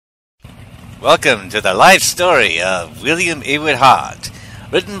Welcome to the life story of William Ewart Hart,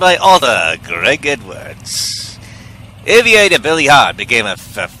 written by author Greg Edwards. Aviator Billy Hart became a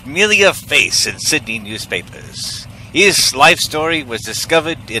familiar face in Sydney newspapers. His life story was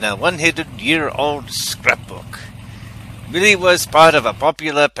discovered in a 100-year-old scrapbook. Billy was part of a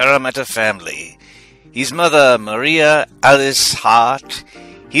popular Parramatta family. His mother, Maria Alice Hart,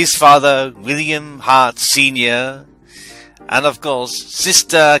 his father, William Hart Sr., and of course,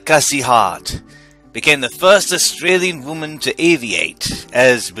 Sister Cassie Hart, became the first Australian woman to aviate,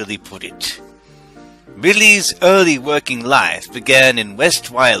 as Billy put it. Billy's early working life began in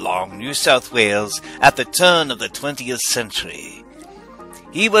West Wyalong, New South Wales, at the turn of the 20th century.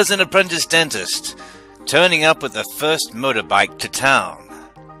 He was an apprentice dentist, turning up with the first motorbike to town.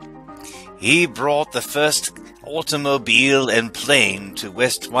 He brought the first automobile and plane to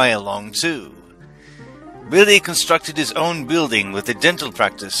West Wyalong too. Billy constructed his own building with a dental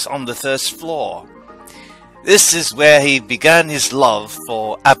practice on the first floor. This is where he began his love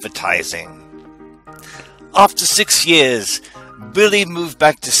for advertising. After 6 years, Billy moved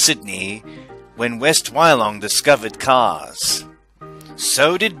back to Sydney when West Wyalong discovered cars.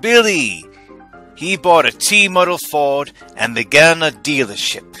 So did Billy. He bought a T-model Ford and began a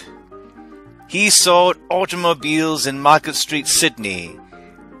dealership. He sold automobiles in Market Street, Sydney.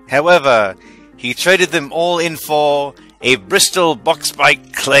 However, he traded them all in for a Bristol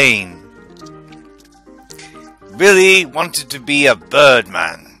box-bike Klein. Billy wanted to be a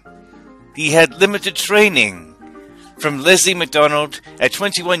birdman. He had limited training from Leslie MacDonald, a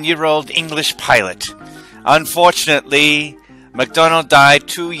 21-year-old English pilot. Unfortunately, MacDonald died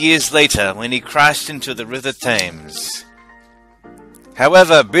 2 years later when he crashed into the River Thames.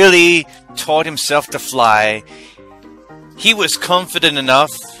 However, Billy taught himself to fly. He was confident enough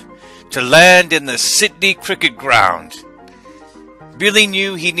to land in the Sydney cricket ground. Billy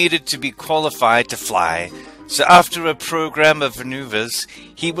knew he needed to be qualified to fly, so after a program of maneuvers,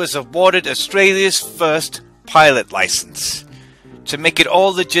 he was awarded Australia's first pilot license. To make it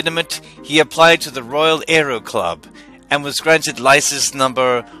all legitimate, he applied to the Royal Aero Club and was granted license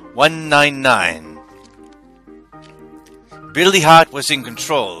number 199. Billy Hart was in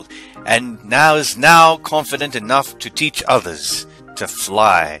control and is now confident enough to teach others to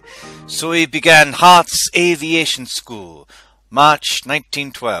fly. So he began Hart's Aviation School, March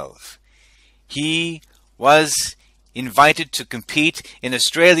 1912. He was invited to compete in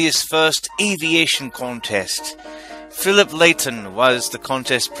Australia's first aviation contest. Philip Layton was the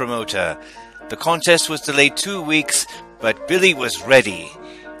contest promoter. The contest was delayed 2 weeks, but Billy was ready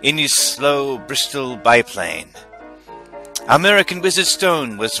in his slow Bristol biplane. American Wizard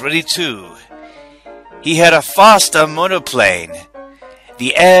Stone was ready too. He had a faster monoplane.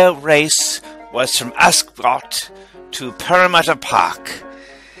 The air race was from Ascot to Parramatta Park.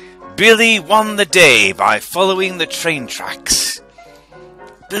 Billy won the day by following the train tracks.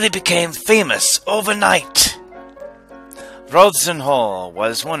 Billy became famous overnight. Rothsen Hall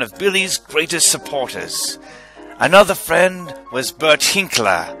was one of Billy's greatest supporters. Another friend was Bert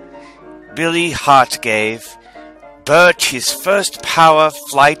Hinkler. Billy Hart gave Bert his first power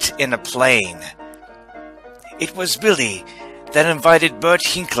flight in a plane. It was Billy that invited Bert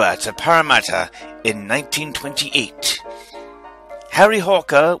Hinkler to Parramatta in 1928. Harry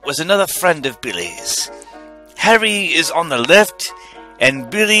Hawker was another friend of Billy's. Harry is on the left, and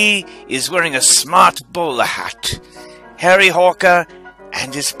Billy is wearing a smart bowler hat. Harry Hawker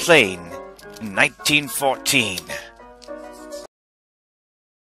and his plane in 1914.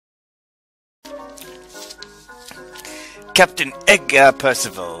 Captain Edgar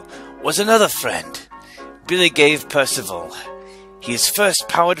Percival was another friend. Billy gave Percival his first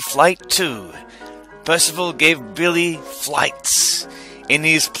powered flight too. Percival gave Billy flights in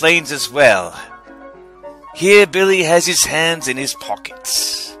his planes as well. Here Billy has his hands in his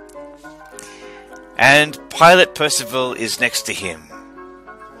pockets. And Pilot Percival is next to him.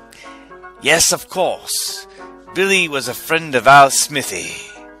 Yes, of course, Billy was a friend of Al Smithy.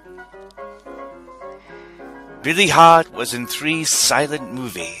 Billy Hart was in 3 silent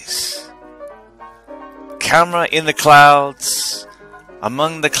movies. Camera in the Clouds,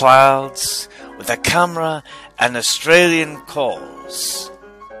 Among the Clouds, With a Camera and Australian Calls.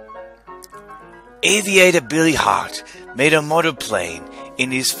 Aviator Billy Hart made a monoplane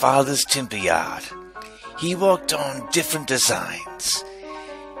in his father's timber yard. He worked on different designs.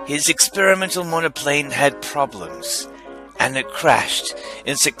 His experimental monoplane had problems, and it crashed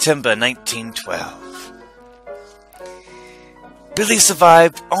in September 1912. Billy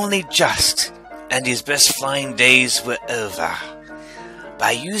survived only just, and his best flying days were over.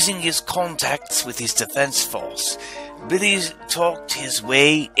 By using his contacts with his defense force, Billy talked his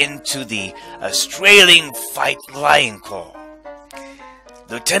way into the Australian Flying Corps.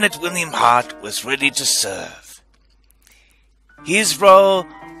 Lieutenant William Hart was ready to serve. His role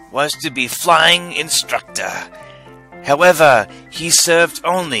was to be flying instructor. However, he served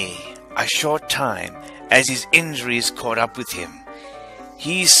only a short time as his injuries caught up with him.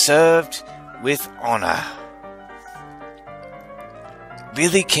 He served with honor.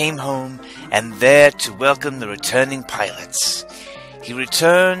 Billy came home and there to welcome the returning pilots. He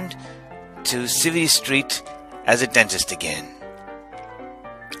returned to Civvy Street as a dentist again.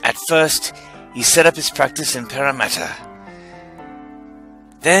 At first, he set up his practice in Parramatta.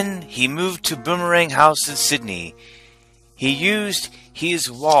 Then he moved to Boomerang House in Sydney. He used his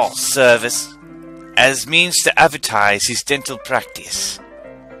wall service as means to advertise his dental practice.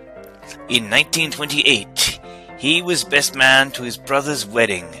 In 1928, he was best man to his brother's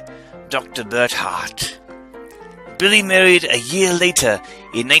wedding, Dr. Ewart Hart. Billy married a year later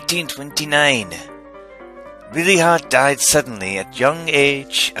in 1929. Billy Hart died suddenly at young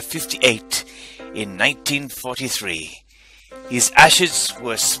age of 58 in 1943. His ashes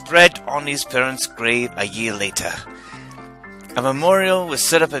were spread on his parents' grave a year later. A memorial was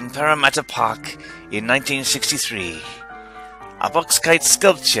set up in Parramatta Park in 1963. A box kite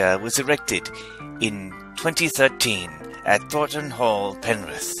sculpture was erected in 2013 at Thornton Hall,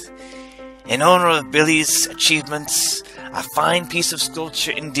 Penrith. In honor of Billy's achievements, a fine piece of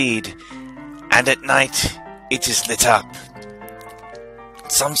sculpture indeed, and at night it is lit up.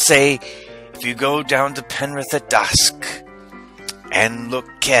 Some say if you go down to Penrith at dusk and look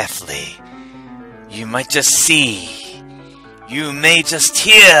carefully, you might just see, you may just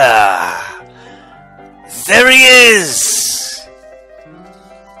hear. There he is!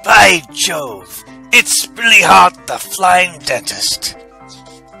 By Jove, it's Billy Hart, the flying dentist.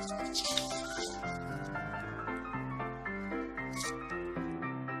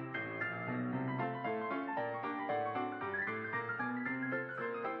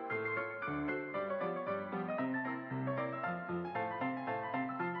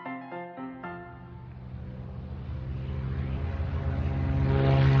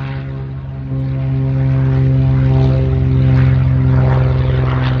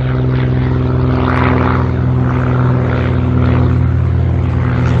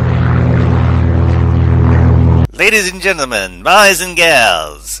 Ladies and gentlemen, boys and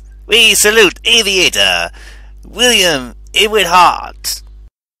girls, we salute Aviator, William Ewart Hart.